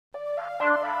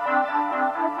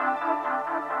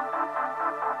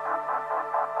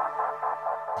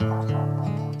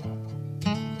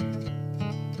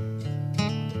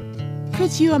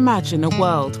Could you imagine a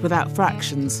world without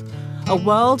fractions? A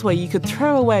world where you could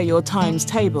throw away your times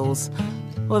tables?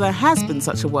 Well, there has been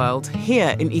such a world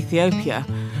here in Ethiopia,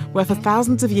 where for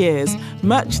thousands of years,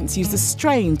 merchants used a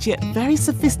strange yet very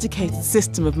sophisticated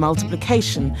system of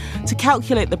multiplication to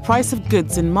calculate the price of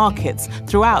goods in markets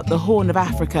throughout the Horn of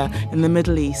Africa in the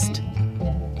Middle East.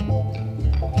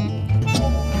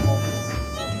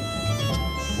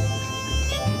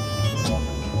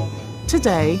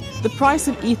 Today, the price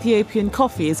of Ethiopian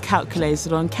coffee is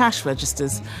calculated on cash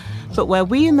registers. But where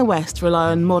we in the West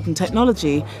rely on modern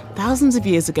technology, thousands of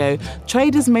years ago,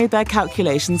 traders made their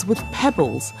calculations with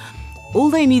pebbles. All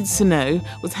they needed to know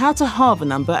was how to halve a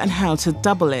number and how to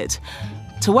double it.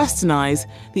 To Western eyes,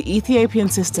 the Ethiopian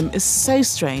system is so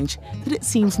strange that it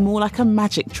seems more like a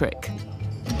magic trick.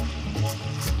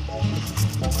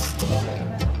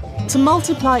 To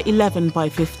multiply 11 by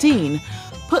 15,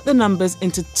 put the numbers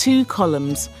into 2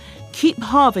 columns. Keep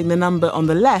halving the number on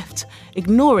the left,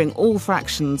 ignoring all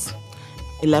fractions.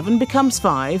 11 becomes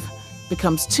 5,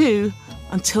 becomes 2,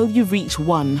 until you reach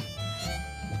 1.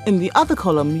 In the other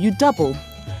column, you double.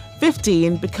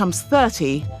 15 becomes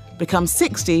 30, becomes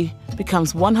 60,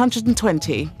 becomes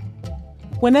 120.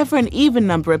 Whenever an even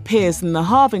number appears in the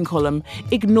halving column,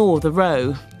 ignore the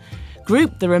row.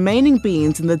 Group the remaining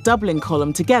beans in the doubling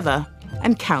column together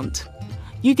and count.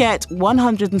 You get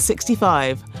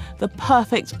 165, the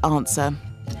perfect answer.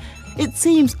 It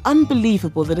seems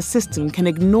unbelievable that a system can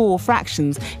ignore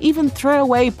fractions, even throw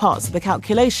away parts of the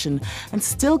calculation, and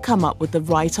still come up with the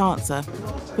right answer.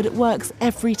 But it works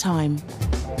every time.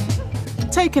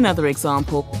 Take another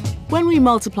example. When we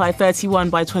multiply 31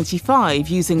 by 25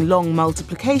 using long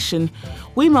multiplication,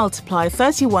 we multiply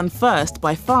 31 first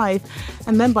by 5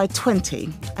 and then by 20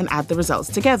 and add the results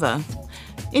together.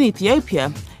 In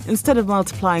Ethiopia, instead of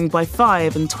multiplying by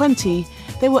 5 and 20,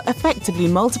 they were effectively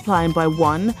multiplying by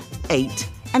 1, 8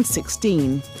 and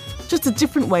 16. Just a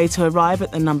different way to arrive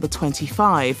at the number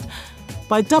 25.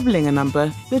 By doubling a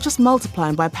number, you're just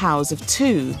multiplying by powers of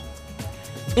 2.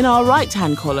 In our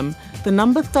right-hand column, the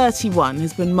number 31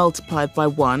 has been multiplied by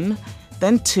 1,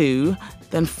 then 2,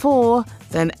 then 4,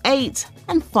 then 8,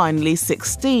 and finally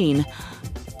 16.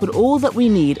 But all that we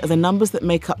need are the numbers that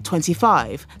make up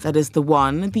 25, that is the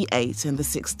 1, the 8, and the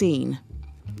 16.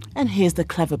 And here's the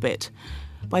clever bit.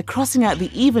 By crossing out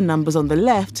the even numbers on the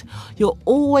left, you're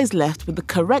always left with the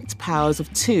correct powers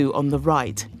of 2 on the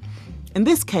right. In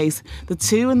this case, the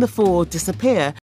 2 and the 4 disappear,